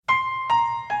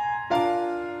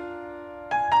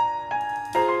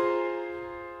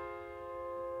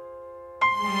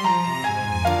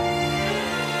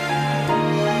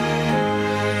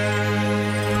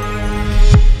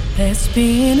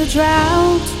been a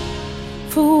drought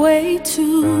for way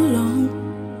too long.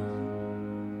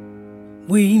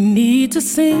 We need to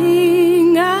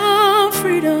sing our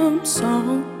freedom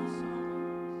song.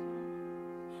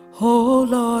 Oh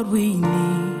Lord, we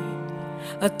need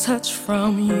a touch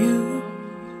from you.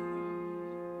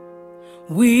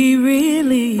 We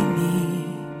really need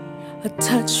a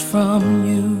touch from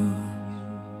you.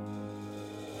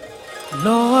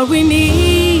 Lord, we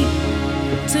need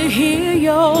to hear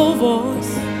your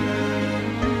voice.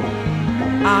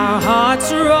 Our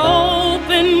hearts are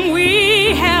open,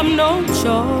 we have no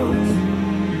choice.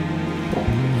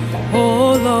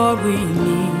 Oh Lord, we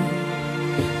need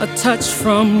a touch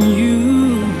from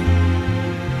you.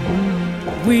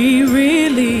 We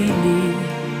really need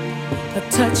a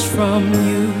touch from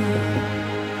you.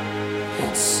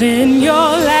 Send your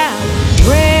loud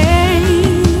rain,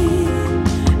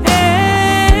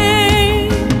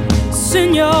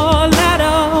 send your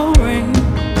loud rain,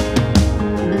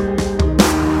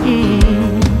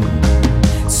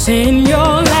 send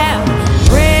your loud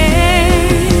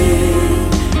rain,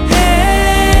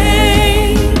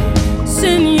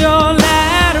 send your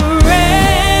loud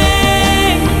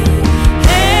rain.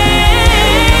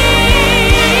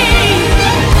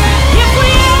 If we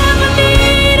ever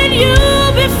needed you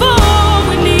before,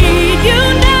 we need you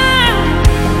now.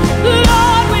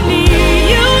 Lord, we need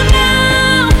you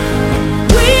now.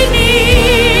 We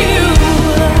need you.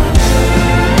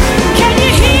 Can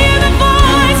you hear the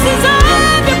voices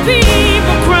of your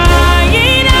people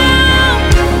crying out?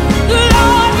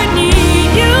 Lord, we need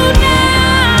you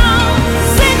now.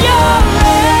 Send your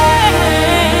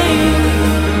rain.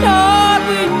 Lord,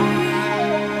 we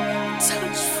need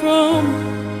touch from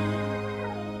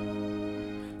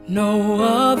no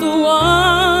other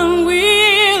one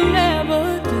will ever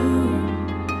do.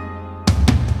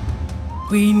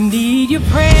 We need your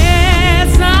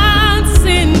presence,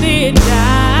 send it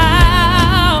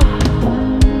down.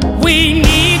 We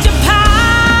need your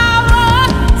power,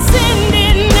 send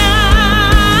it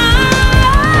now.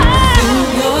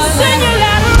 Send your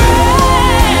loud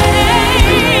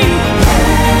rain.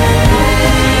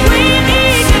 We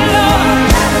need you, Lord.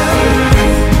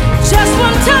 Just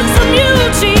one touch from you,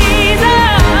 Jesus.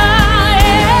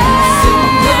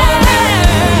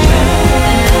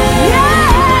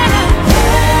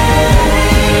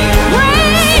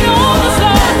 Rain on us,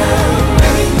 Lord.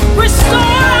 Restore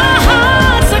our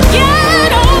hearts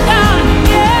again, oh God.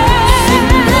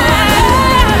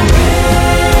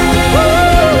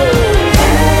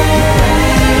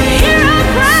 Hear our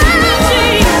cry,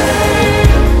 Jesus.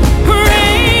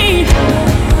 Rain.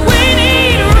 We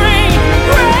need rain.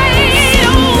 Rain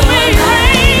on me,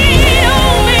 rain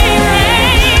on me,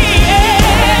 rain.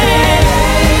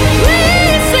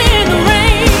 Please send the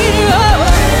rain, oh,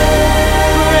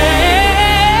 rain.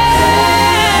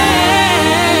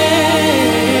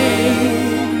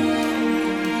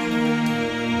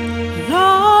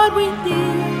 Lord, we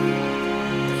need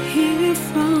to hear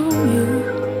from you.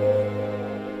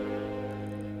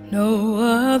 No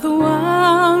other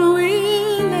one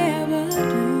will ever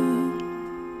do.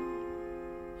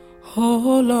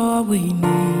 Oh Lord, we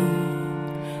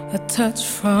need a touch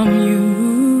from you.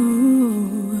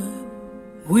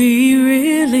 We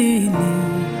really need